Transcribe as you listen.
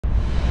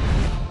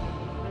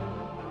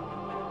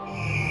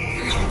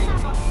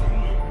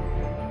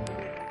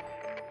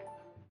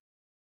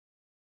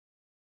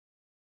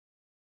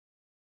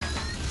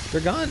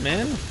They're gone,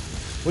 man.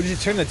 What, did you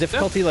turn the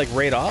difficulty like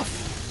right off?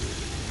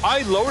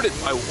 I lowered it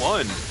by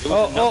 1. It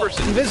was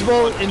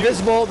invisible,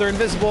 invisible. They're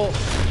invisible.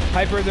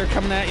 Hyper, they're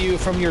coming at you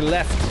from your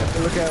left.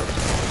 Look out.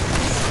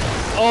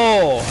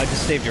 Oh, I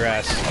just saved your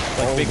ass.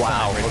 Like, oh, big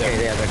wow. right Okay,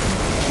 there. yeah, they're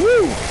coming.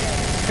 Woo!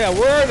 Yeah,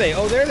 where are they?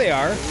 Oh, there they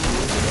are. Yep,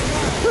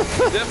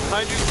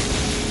 behind you.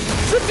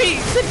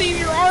 Zippy,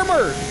 your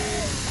armor!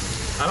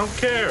 I don't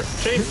care.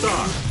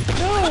 Chainsaw.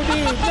 No,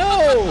 dude,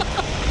 no!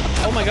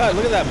 Oh my god,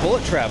 look at that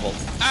bullet travel.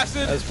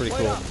 Acid! That's pretty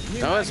cool.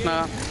 No, it's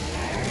not.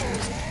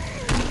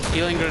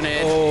 Healing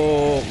grenade.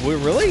 Oh, we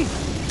really?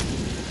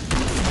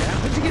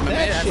 Where'd you get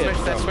that shit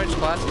That from? switch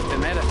classic, they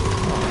made it.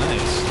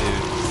 Nice,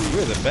 dude.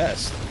 You're the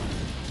best.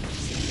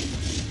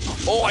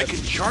 Oh, I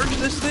can charge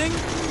this thing?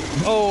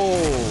 Oh,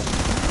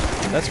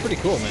 that's pretty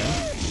cool,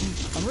 man.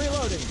 I'm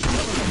reloading.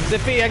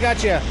 Zippy, I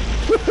got you.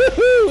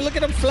 Woohoo! Look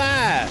at him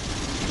fly.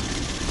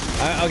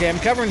 Okay, I'm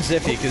covering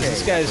Zippy because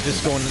this guy's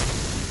just going.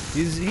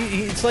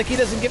 It's like he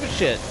doesn't give a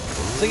shit.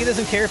 It's like he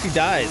doesn't care if he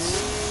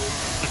dies.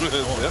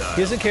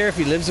 He doesn't care if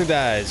he lives or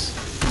dies.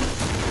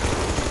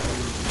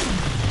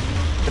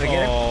 Did I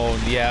get him? Oh,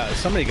 yeah,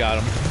 somebody got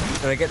him.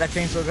 Did I get that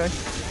chainsaw guy?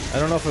 I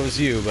don't know if it was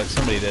you, but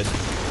somebody did.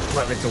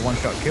 Like it's a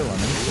one-shot kill on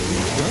him. I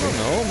don't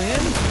know,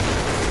 man.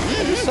 I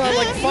just saw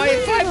like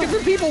five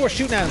different people were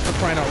shooting at him for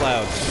crying out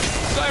loud.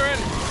 Siren!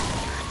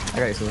 I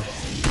got you, Silver.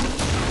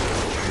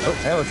 Oh,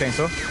 hello,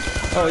 chainsaw.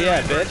 Oh,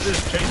 yeah, bitch.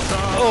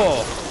 Chainsaw.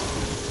 Oh.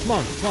 Come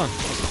on.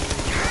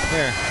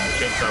 Here.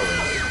 Chainsaw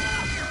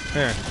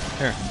wins.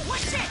 Here.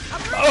 Watch it!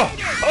 I'm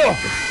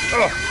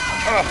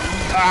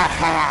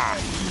Aha!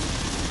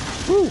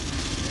 Woo!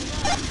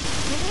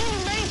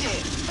 made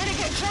it. Better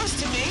get close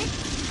to me.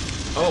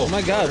 Oh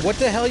my god, what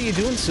the hell are you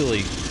doing,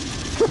 Sully?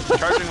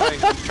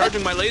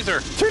 charging my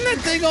laser. Turn that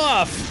thing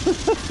off!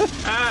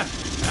 Ah!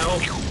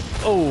 Help.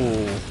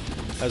 Oh,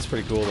 that's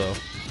pretty cool though.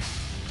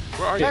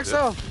 Where are you?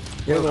 Axel!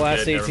 You're the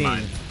last Dead, never 18.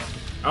 mind.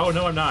 Oh,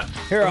 no, I'm not.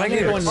 Here, I'm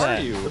gonna go into Where that.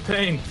 are you? The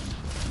pain.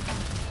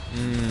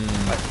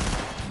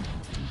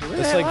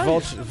 It's like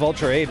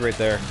Vulture 8 right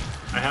there.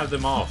 I have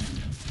them all.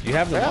 You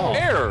have them all.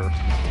 Where? I'm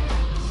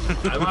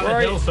on Where a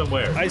are hill you?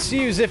 somewhere. I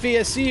see you, Zippy,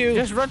 I see you.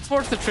 Just run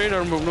towards the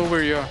trader and we'll know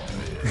where you are.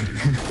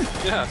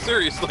 Yeah,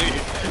 seriously.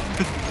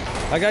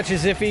 I got you,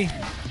 Zippy.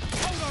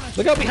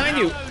 Look out behind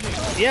you.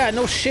 Yeah,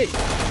 no shit.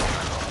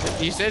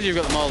 You said you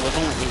got them all, but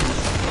don't we?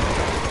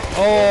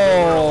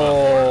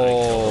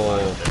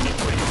 Oh.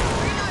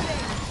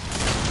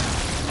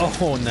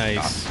 Oh,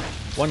 nice.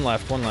 One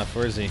left.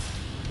 Where is he?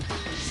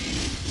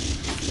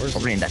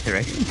 Probably in that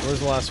direction. Where's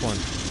the last one?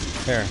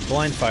 There,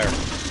 blind fire.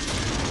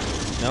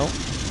 No?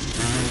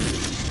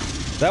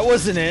 That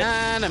wasn't it.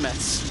 And a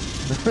miss.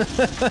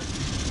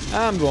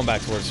 I'm going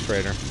back towards the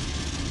freighter.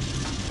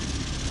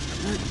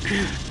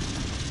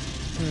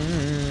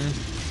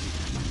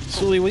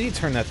 Sully, will you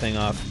turn that thing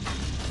off?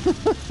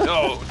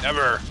 No,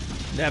 never.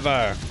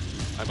 Never.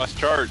 I must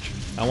charge.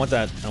 I want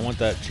that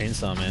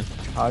chainsaw, man.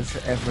 Charge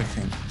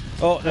everything.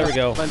 Oh, there we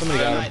go. Somebody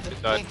got Like him.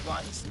 the big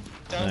ones,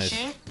 don't Nice.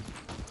 you?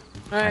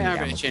 Alright, I'm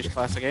gonna change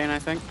class again, I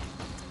think.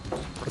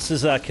 This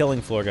is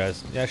killing floor,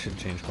 guys. Yeah, I should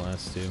change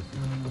class too.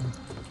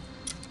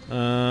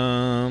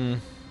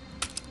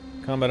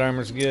 Combat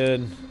armor's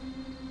good.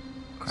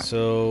 Crap.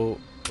 So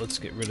let's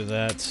get rid of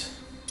that.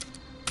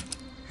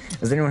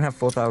 Does anyone have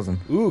 4,000?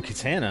 Ooh,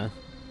 katana.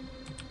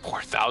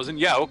 4,000?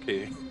 Yeah,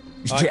 okay.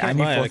 Oh, I Yeah, I can't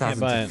need buy it, I can't 4,000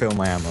 buy to it. fill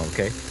my ammo,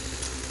 okay?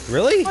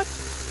 Really? What?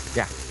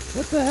 Yeah.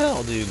 What the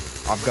hell, dude?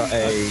 I've got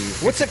a...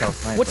 What's a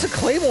sniper.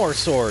 claymore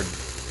sword?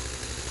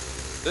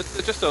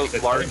 It's just a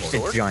It's large Claymore.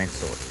 sword. It's a giant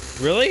sword.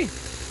 Really?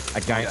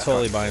 A giant I'm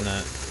totally sword. buying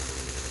that.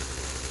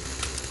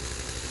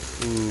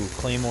 Ooh,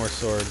 claymore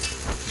sword.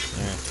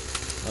 There.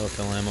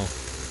 Autofill ammo.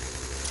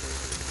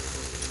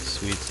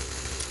 Sweet.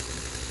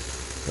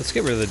 Let's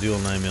get rid of the dual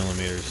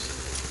 9mm.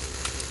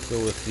 Go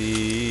with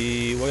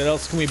the... What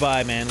else can we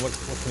buy, man? What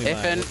can we buy?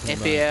 FN, What can we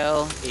buy?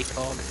 FEL,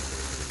 ACOG.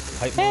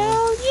 Hype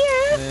Hell mode?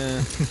 yeah!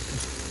 Yeah.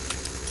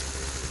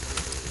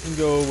 We can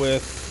go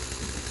with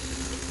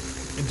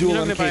a dual not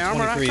gonna buy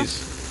armor,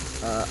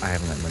 MK23s. I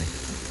haven't got money.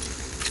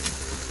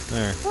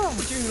 There.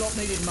 Would you lot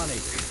needed money?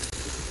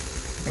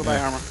 Go buy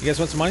armor. You guys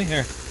want some money?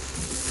 Here.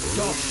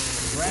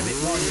 Grab it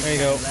while you There you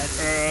can, go.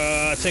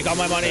 lad. Take all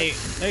my money.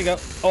 There you go.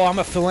 Oh, I'm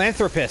a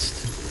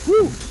philanthropist.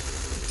 Woo!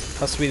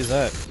 How sweet is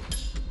that?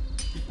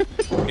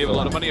 Gave a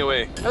lot of money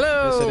away.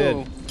 Hello! Yes, I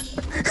did.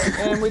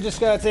 And we just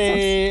got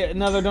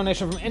another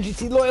donation from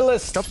NGT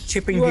Loyalist. Stop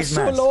chipping You are his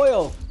so mask.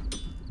 loyal.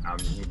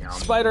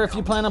 Spider, if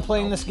you plan on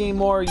playing this game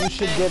more, you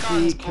should get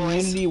the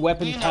Community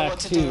Weapon You know Pack what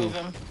to do 2. with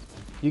them.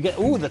 You get,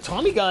 ooh, the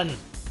Tommy gun,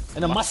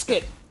 and a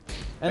musket,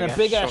 and a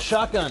big ass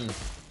shotgun.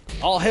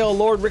 All hail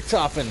Lord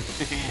Richtofen.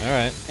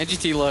 Alright.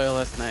 NGT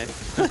loyalist, nice.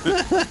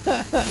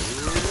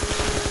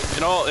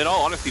 In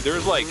all honesty,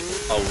 there's like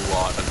a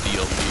lot of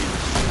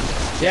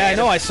DLC. Yeah, I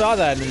know, I saw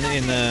that in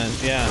the,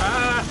 yeah.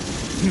 Ah!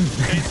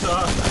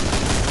 Chainsaw.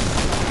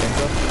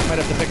 Might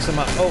have to pick some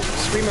up. Oh,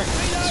 Screamer!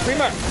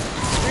 Screamer!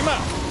 Screamer!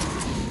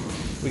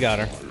 We got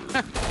her.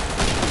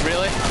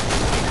 Really?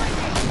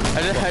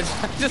 I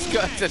just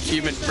got the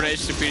achievement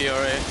British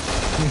superiority.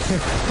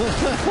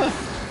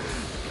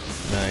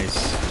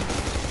 Nice.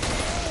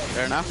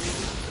 Fair enough.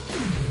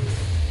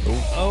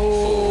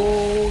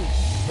 Oh,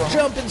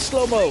 jump in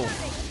slow mo.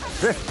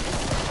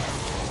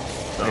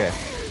 Okay.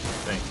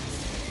 Thanks.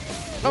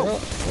 Where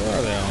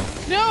are they all?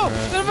 No,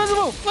 they're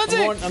invisible. Let's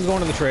I'm going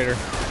to the trader.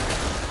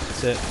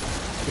 That's it.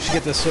 We should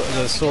get the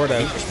sword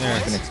out. There.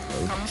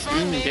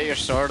 Get your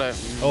sword out.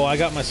 Oh, I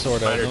got my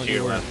sword out. Spider Don't to you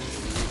your worry.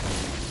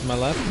 left. To my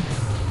left?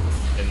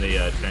 In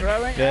the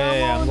trench.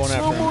 Yeah, I'm going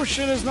after him.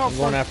 Motion is not I'm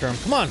going after him.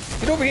 Come on,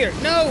 get over here.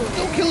 No,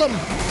 don't kill him.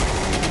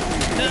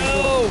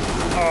 No.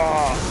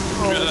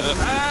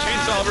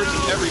 Chainsaw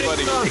versus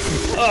everybody.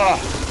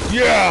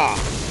 Yeah.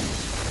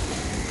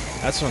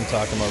 That's what I'm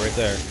talking about right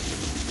there.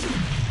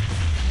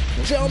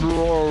 Jump.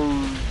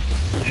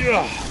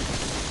 Yeah.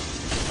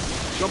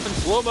 Jump in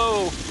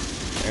slow-mo.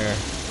 There.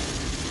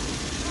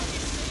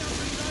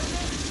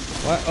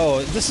 What?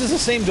 Oh, this is the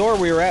same door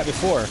we were at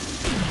before.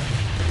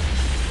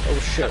 Oh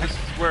shit. This is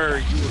where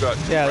you got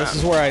Yeah, this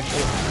is where I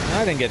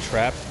didn't get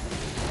trapped.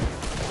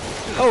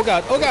 Oh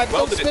god, oh god,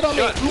 Well, don't did it spit on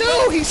me. shut?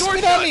 No, he Door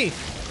spit shut. on me.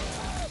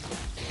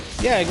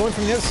 Yeah, going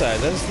from the other side.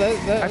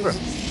 That Hyper.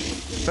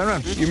 is, Turn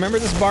around. you remember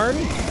this barn?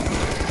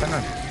 Turn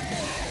around.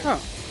 Oh,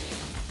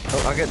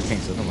 Oh, I'll get the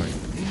chainsaw, don't worry.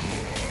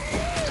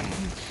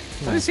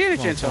 I didn't see any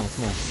Come on, chainsaw.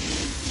 come on.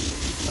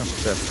 Oh,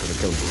 that's gonna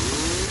kill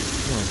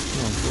you.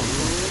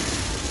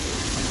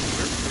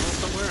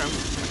 somewhere. I'm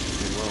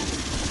doing well.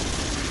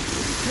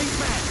 Keep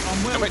back. I'm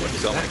I well. might need to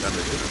sell my gun.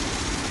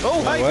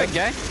 Oh, hi, what? big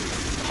guy.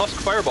 Husk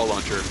fireball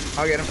launcher.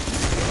 I'll get him.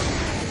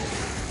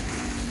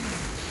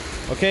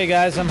 Okay,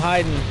 guys, I'm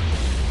hiding.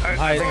 I'm I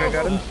hiding. think I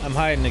got him. I'm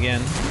hiding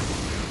again.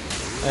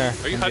 There.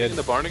 Are you I'm hiding good. in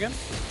the barn again?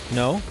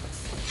 No,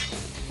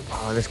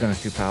 Oh, this gun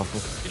is too powerful.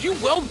 Did you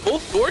weld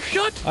both doors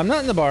shut? I'm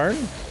not in the barn.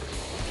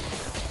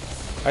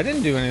 I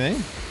didn't do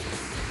anything.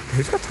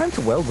 Who's got time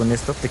to weld when there's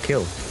stuff to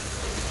kill?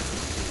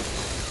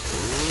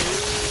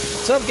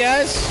 What's up,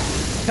 guys?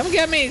 Come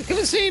get me. Come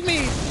and save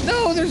me.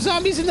 No, there's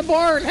zombies in the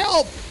barn.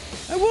 Help!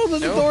 I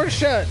welded the No. door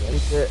shut.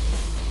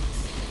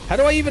 How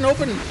do I even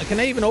open? Can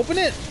I even open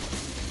it?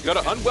 You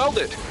gotta unweld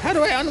it. How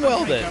do I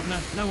unweld it?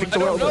 No one I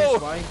don't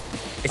know.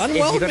 It's,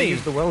 Unweld you gotta me.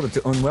 use the welder to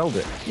unweld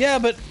it. Yeah,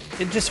 but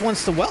it just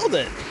wants to weld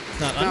it.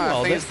 Not No, I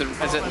unweld think it. it's the,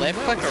 is it left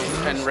click or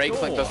and right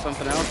click does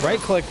something else? Right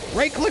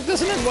click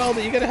doesn't unweld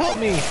it. You gotta help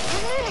me.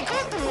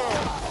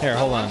 Here,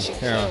 hold on.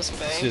 Here, let's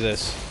do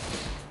this.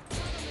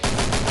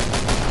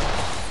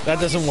 That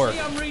doesn't work.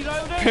 I'm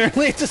reloading.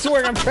 Apparently it doesn't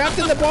work. I'm trapped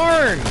in the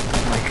barn.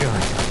 Oh my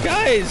god.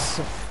 Guys,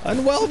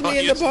 unweld me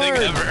in the Funniest thing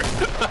barn. ever.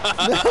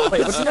 No,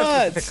 Wait, it's wasn't there a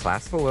not. specific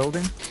class for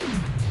welding?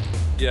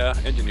 Yeah,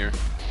 engineer.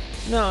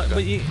 No,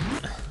 but you.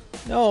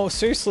 No,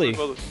 seriously.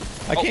 Well,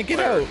 I can't get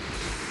fire. out.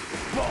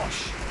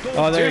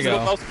 Oh, there you Here's go.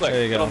 the mouse click.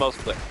 There you Middle go. mouse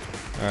click.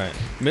 All right.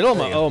 Middle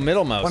mouse. you go. Oh,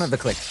 middle mouse. One of the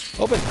clicks.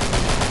 Open.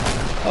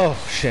 Oh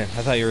shit!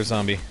 I thought you were a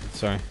zombie.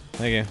 Sorry.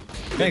 Thank you.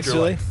 Thanks, your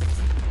Julie.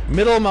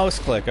 Middle mouse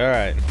click. All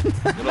right.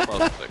 Middle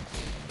mouse click.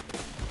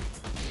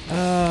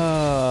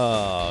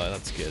 Oh,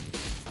 that's good.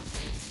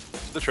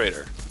 The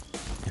trader.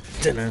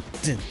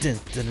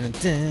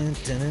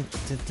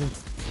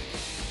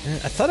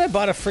 I thought I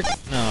bought a frick.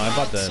 No, I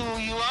bought the.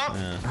 Oh,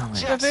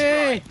 man.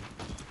 Hey!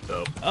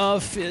 So, I'll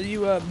fill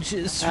you up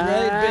just right,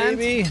 And-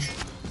 baby.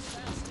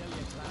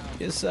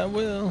 Yes, I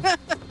will.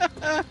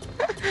 I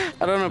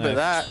don't know about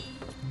that.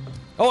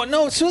 Oh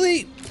no,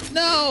 Sully!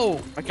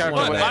 No! I can't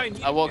What? remember.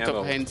 I I walked up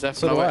ammo. behind Ziff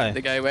So and do I I. went,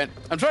 the guy went,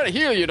 I'm trying to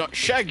heal you, not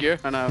shag you.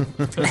 And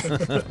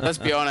let's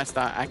be honest,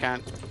 I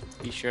can't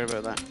be sure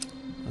about that.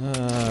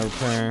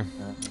 Repair.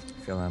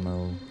 Fill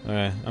ammo.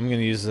 Alright, I'm gonna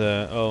use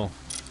the. Oh.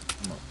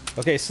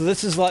 Okay, so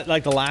this is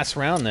like the last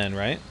round then,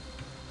 right?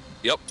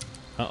 Yep.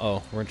 Uh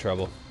oh, we're in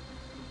trouble.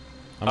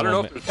 I don't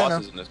know if going there's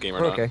bosses in this game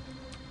or We're not.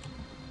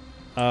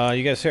 okay.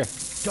 You guys here.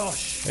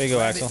 Gosh. There you go,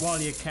 grab Axel. it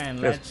while you can,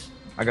 Yes. lads.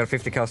 I got a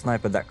 50 cal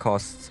sniper that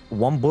costs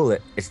one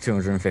bullet is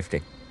 250.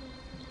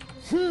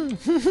 oh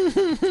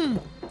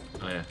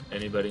yeah.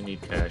 Anybody need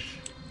cash?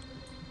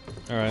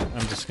 Alright,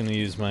 I'm just gonna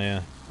use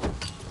my.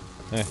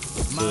 There.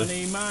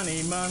 Money,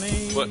 money,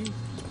 money. What?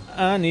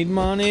 I need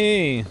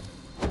money. You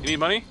need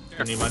money? Here.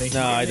 Any money?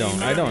 No, I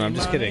don't. I don't. I'm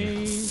just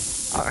kidding.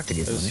 Oh, I could I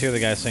use just money. hear the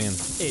guy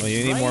singing. Oh,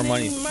 you need more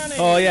money. raining money.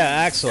 Oh yeah,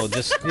 Axel.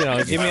 Just give me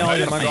all I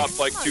your just money. dropped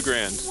like $2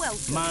 grand.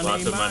 Money,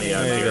 Lots of money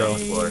out There you here on go.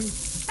 the floor.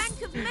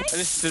 I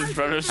just stood in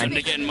front of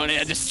somebody getting money.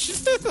 I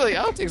just like,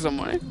 I'll take some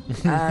money.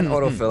 And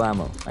autofill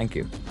ammo. Thank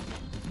you.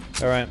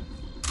 All right.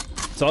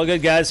 It's all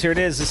good, guys. Here it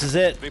is. This is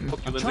it. Let me poke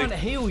you, I'm Lindsay. trying to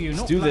heal you,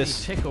 not do bloody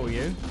this. tickle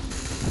you.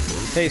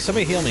 Hey,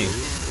 somebody heal me.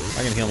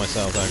 I can heal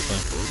myself, actually.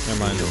 Never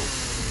mind.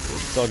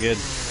 It's all good.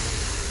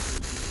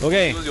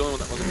 Okay, He was the only one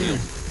that wasn't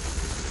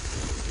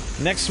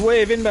healed. next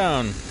wave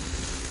inbound.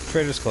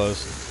 Trader's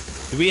closed.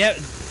 Do we have...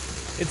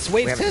 It's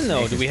wave We have 10,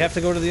 though. Do we destinations. have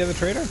to go to the other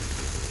trader?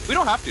 We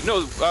don't have to.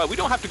 No, we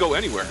don't have to go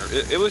anywhere.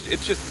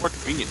 It's just more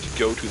convenient to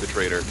go to the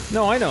trader.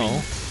 No, I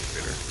know.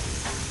 Trader.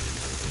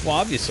 Well,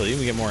 obviously,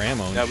 we get more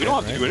ammo. and Yeah, we shit,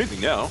 don't have to do right?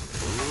 anything now.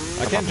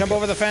 I can't jump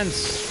over the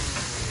fence.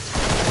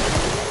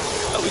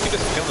 No, we can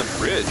just scale the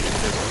bridge.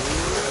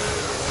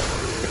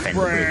 Defend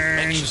the bridge.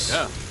 Brains.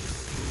 Yeah.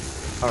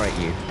 Alright,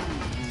 you.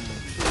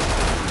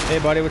 Hey,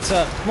 buddy, what's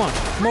up? Come on,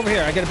 come over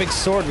here. I got a big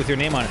sword with your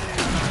name on it.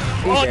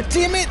 Oh, dead.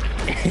 damn it!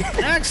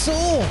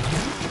 Axel!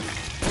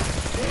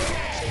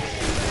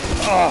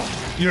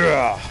 Oh,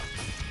 yeah.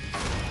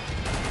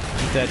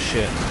 Eat that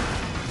shit.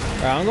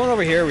 Alright, I'm going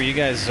over here where you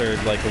guys are,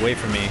 like, away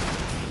from me.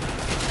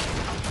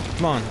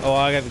 Come on. Oh,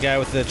 I got the guy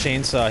with the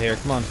chainsaw here.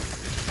 Come on.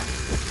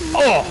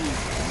 Oh!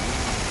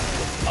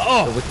 So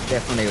Oh! we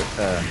definitely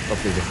up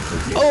the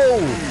difficulty. Oh,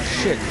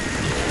 shit.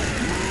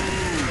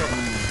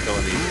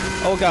 Killing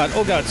these. Oh, God.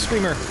 Oh, God.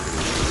 Screamer.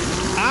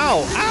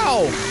 Ow!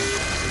 Ow!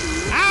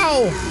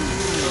 Ow!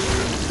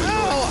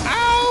 Ow!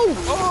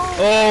 Ow!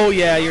 Oh,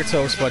 yeah, you're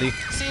toast, buddy.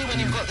 See when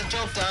you've got the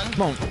job done.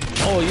 Come on.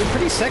 Oh, you're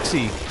pretty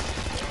sexy.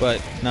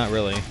 But not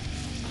really.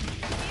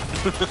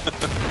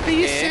 Are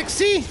you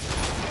sexy?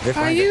 They're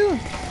Are fine. you?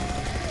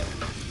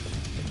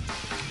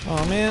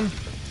 Oh, man.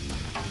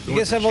 You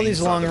guys have all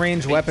these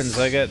long-range weapons.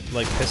 I got,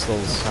 like,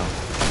 pistols.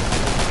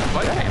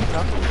 What?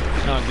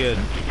 Not good.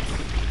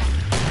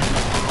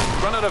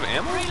 Run out of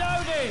ammo?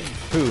 Reloading!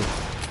 Who?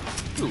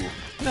 Ooh.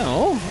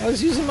 No, I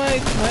was using my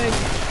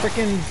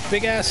freaking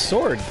big-ass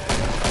sword.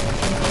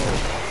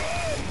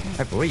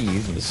 Hey, what are you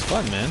using? This is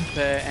fun, man.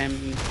 The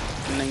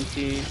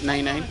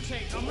M99.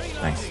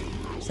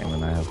 Nice. Same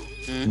one I have.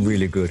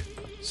 Really good.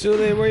 Sule,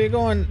 where are you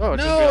going? Oh,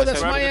 just no, realized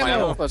that's I my grabbed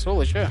ammo. That's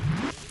holy shit.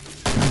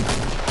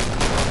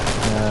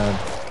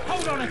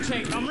 Hold on a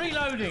tick, I'm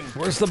reloading.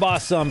 Where's the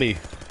boss zombie?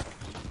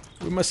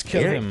 We must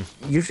kill Here, him.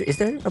 is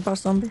there a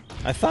boss zombie?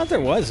 I thought there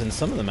was in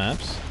some of the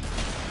maps.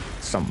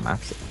 Some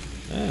maps.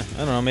 I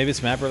don't know, maybe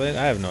it's map related?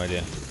 I have no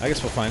idea. I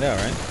guess we'll find out,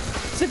 right?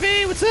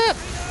 Zippy, what's up?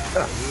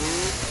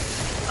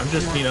 I'm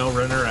just, you know,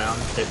 running around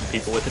hitting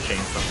people with a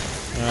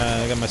chainsaw.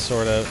 Alright, I got my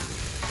sword out.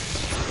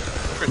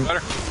 Chris, better.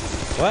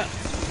 What?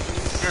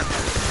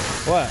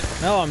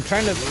 What? No, I'm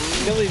trying to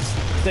kill these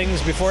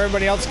things before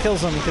everybody else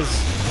kills them, because...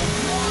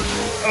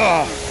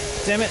 Oh,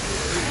 damn it.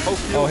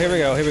 Oh, here we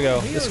go, here we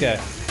go. This guy.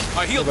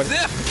 I healed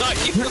Zip! Not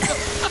you!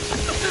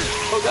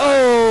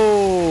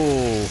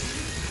 Oh!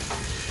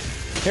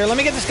 Here, let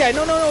me get this guy.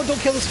 No, no, no, don't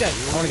kill this guy.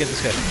 I want to get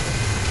this guy.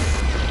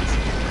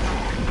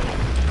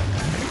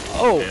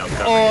 Oh, Okay, I'm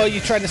covering oh, it. you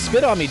tried to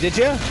spit on me, did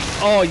you?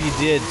 Oh, you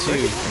did,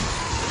 too.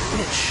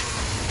 Bitch.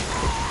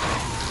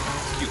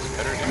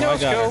 Oh, I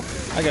got her.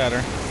 I got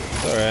her.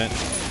 It's alright.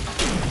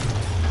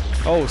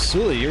 Oh,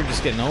 Sully, you're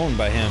just getting owned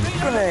by him.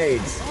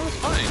 Grenades!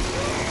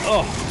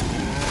 Oh,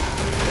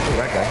 Oh,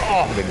 that guy.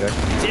 Oh. Big guy.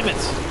 damn it.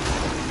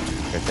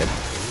 That's it.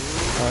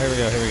 Oh, here we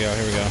go, here we go,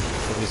 here we go.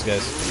 Look at these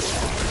guys.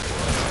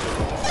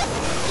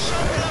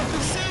 Shop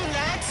open soon,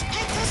 lads.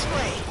 Head this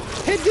way.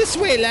 Head this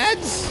way,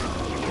 lads.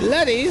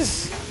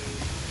 Laddies.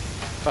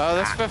 Oh,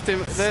 that's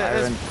 50.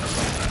 Siren.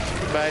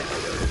 Right.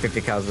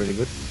 50 cal is really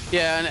good.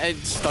 Yeah, and it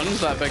stuns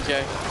that big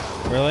guy.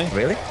 Really?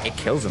 Really? It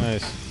kills him.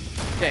 Nice.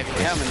 Yeah, if you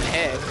hit him in the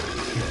head.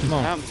 Come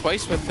on. Hit him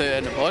twice with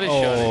the body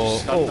shot. And it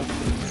just stunned him.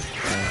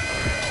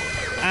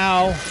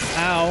 Ow.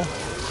 Ow.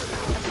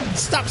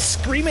 Stop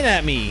screaming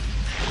at me.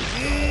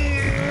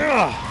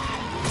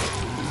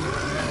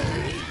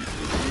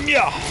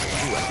 Yeah.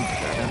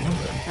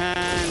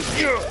 And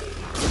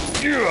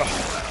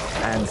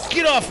And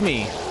Get off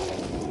me.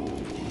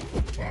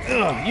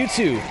 You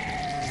two.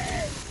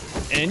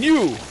 And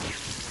you.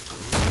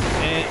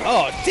 And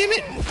oh, damn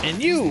it.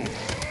 And you.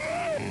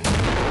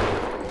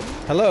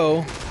 Hello.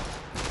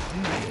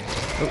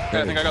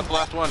 Okay, I think I got the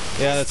last one.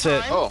 Yeah, that's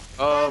it. Oh,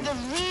 The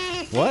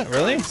really What?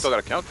 Really? still got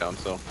a countdown,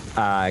 so.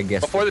 I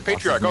guess Before the boss is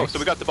patriarch. Oh, next. so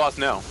we got the boss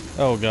now.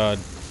 Oh God.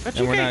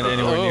 And we're not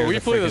anywhere near we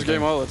the play this freaking game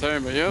thing. all the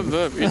time, but yeah, we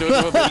don't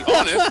know about To be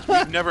honest,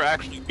 we've never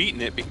actually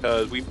beaten it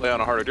because we play on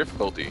a harder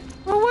difficulty.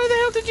 Well, why the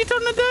hell did you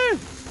turn it down?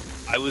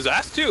 I was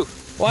asked to.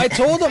 Well, I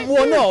told him.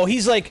 Well, no,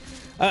 he's like,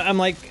 I'm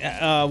like,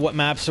 what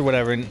maps or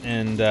whatever,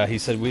 and he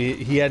said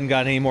he hadn't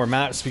got any more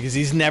maps because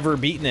he's never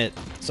beaten it.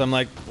 So I'm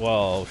like,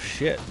 well,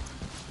 shit,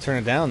 turn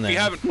it down then. We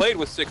haven't played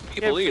with 6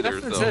 people Yeah,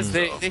 either, the difference so. is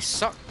they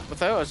suck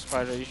without us,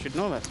 Spider. You should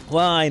know that.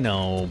 Well, I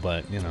know,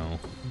 but you know,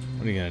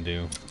 what are you gonna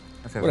do?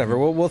 Okay, Whatever.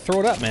 We'll throw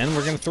it up, man.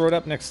 We're gonna throw it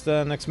up next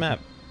next map,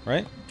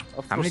 right?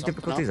 How many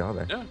difficulties are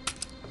there? Yeah.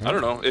 I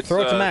don't know. It's,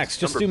 Throw it to max.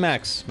 Just number- do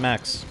max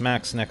next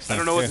time. I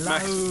don't know what Here.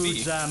 max would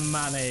be. Loads of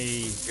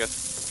money. I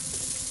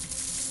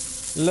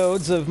guess.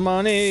 Loads of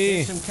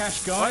money. Some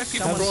cash, Why guys. do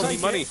people Someone throw me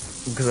take money? it.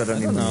 Because I don't I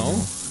need don't money know.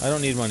 anymore. I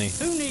don't need money.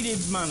 Who needed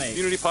money?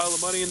 Community pile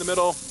of money in the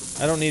middle.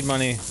 I don't need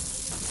money.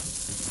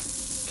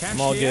 Cash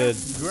I'm all here, good.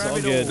 It's grab all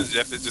it good.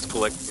 Jeff is just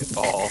collecting it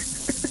all.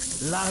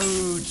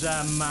 Loads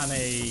of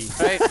money.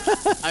 Right,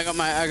 I got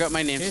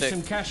my Here's namesake.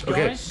 some cash,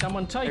 Okay. guys.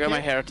 Someone take I got my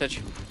it.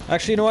 heritage.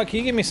 Actually, you know what? Can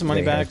you give me some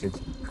money back?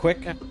 Quick.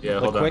 Yeah,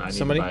 Like, hold on. quick, I need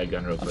somebody. to buy a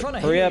gun real quick. trying to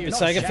Hurry hear up! you, It's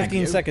not I got shag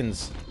 15 you.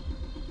 seconds.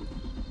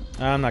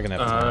 I'm not gonna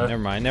have time.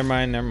 Never mind. Never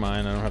mind. Never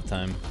mind. I don't have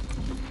time.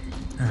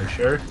 You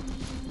sure?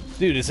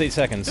 Dude, it's 8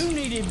 seconds. Who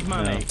needed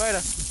money? No.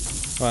 Spider.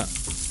 What?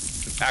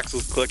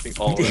 Axel's collecting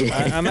all of it.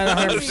 I'm at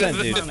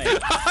 100%, dude. Money.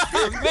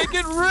 Make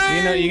it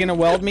rain! You gonna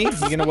weld me?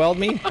 You gonna weld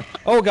me?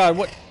 Oh God!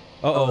 What?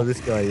 Oh, this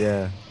guy,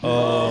 yeah.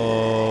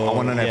 Oh. I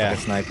want to know yeah. if I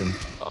can snipe him.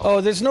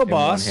 Oh, there's no one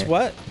boss. hit.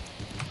 What?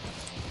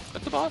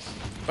 That's the boss.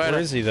 Where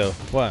is he though?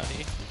 What?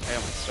 I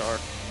got my sword.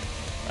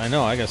 I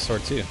know. I got a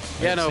sword too.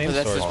 I Yeah, got the no, same but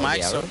that's sword. just my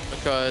Yeah. sword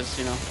because,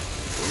 you know,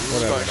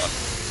 Whatever.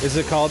 Scottish. Is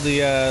it called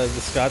the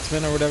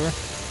Scotsman or whatever?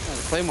 Yeah,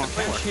 the Claymore.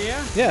 Here.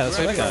 Yeah, that's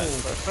what I got.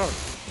 Sword.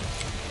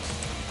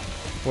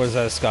 Was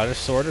that a Scottish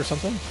sword or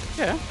something?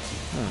 Yeah.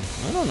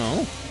 Huh, I don't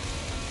know.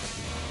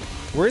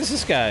 Where is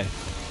this guy?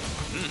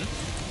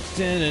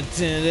 I'd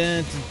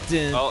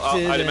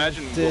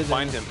imagine we'll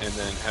find him and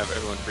then have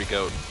everyone freak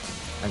out.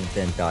 And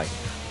then die.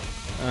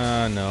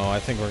 No, I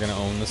think we're gonna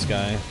own this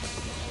guy.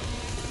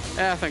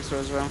 Yeah, I think so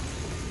as well.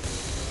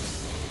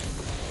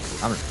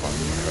 I'm just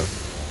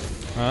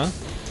following Huh?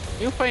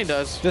 You'll find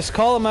us. Just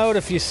call him out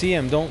if you see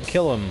him. Don't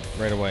kill him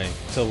right away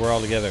until we're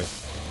all together.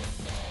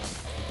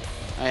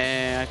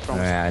 I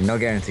promise. Yeah, no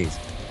guarantees.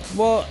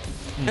 Well,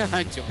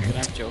 I'm joking.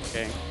 I'm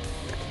joking.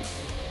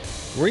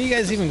 where are you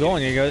guys even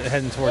going? You go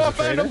heading towards Oh, I the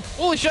found trader? him.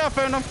 Holy shit, I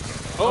found him.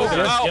 Oh,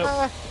 Yep, ow.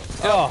 yep.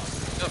 Oh,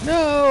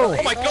 no!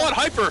 Oh my god,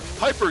 Hyper!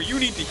 Hyper, you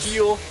need to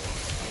heal.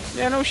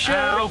 Yeah, no shit.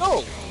 Ow.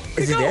 Oh,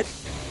 Is he dead?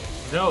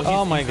 No, he's,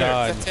 Oh my he's there.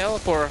 god, It's a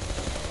teleporter.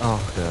 Oh,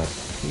 god.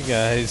 you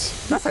guys.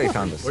 That's how you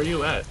found us. Where are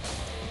you at?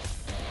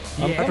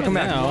 I'm Hyper, coming come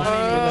back. now. Where the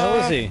hell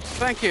is he?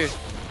 Thank you.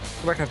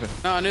 Go back, Hyper.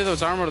 No, I knew there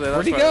was armor there.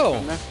 Where'd that's he why I go? was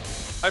going there.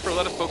 Hyper,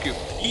 let us poke you.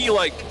 He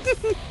like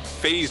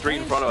phased right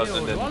in front of us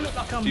and then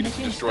proceeded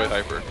to destroy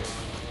Hyper.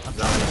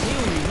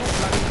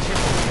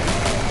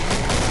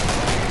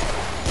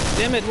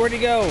 Damn it, where'd he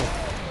go?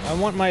 I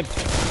want my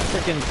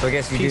freaking So I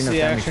guess you piece do of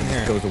enough the damage action and it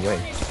here. just goes away.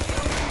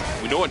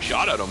 We no one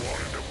shot at him.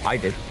 I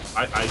did.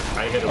 I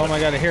hit him. Oh my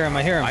god, I hear him,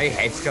 I hear him. I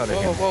headshot at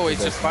Whoa, him. whoa, he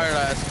just fired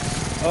at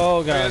us.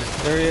 Oh god,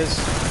 there he is.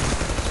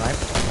 Snipe.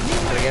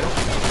 Did I get him?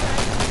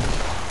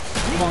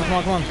 Come on, come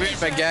on, come on. Great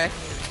big guy.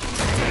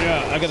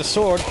 Yeah, I got a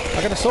sword.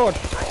 I got a sword.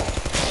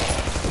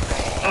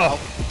 Oh,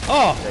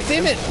 oh,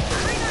 damn it.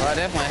 Oh, I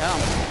definitely hit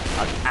him.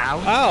 Ow.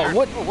 Ow,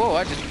 what? Whoa, whoa,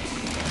 I just...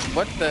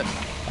 What the...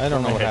 I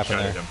don't know I what happened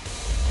headshotted there. him.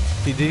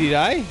 Did he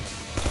die?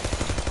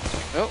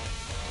 Oh.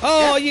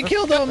 Oh, you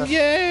killed him!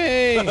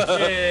 Yay!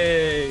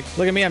 Yay!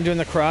 Look at me, I'm doing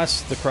the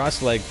cross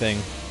leg thing.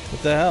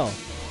 What the hell?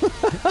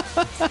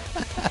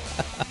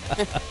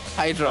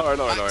 Hydra. Alright,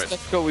 alright, alright.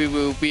 Let's go. We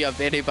will be a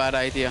very bad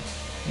idea.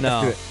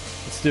 No.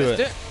 Let's do it.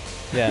 Do it.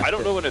 Yeah. I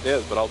don't know what it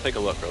is, but I'll take a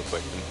look real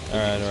quick. And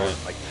Alright, sort alright.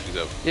 of, like, these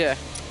out. Yeah.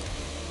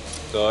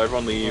 So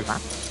everyone leave.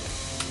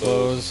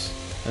 Close.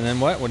 And then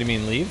what? What do you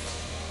mean, leave?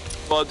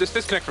 Well, just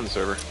disconnect from the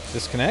server.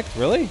 Disconnect?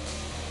 Really?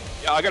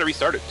 Yeah, I gotta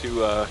restart it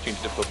to change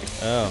the difficulty.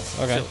 Oh,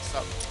 okay. Chill,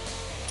 stop.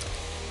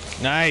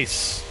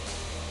 Nice.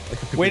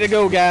 Way to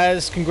go,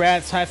 guys.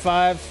 Congrats. High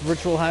five.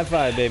 Virtual high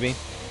five, baby.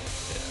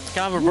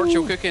 Can I have a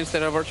virtual cookie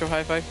instead of a virtual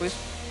high five, please?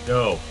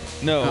 No.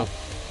 No. Oh.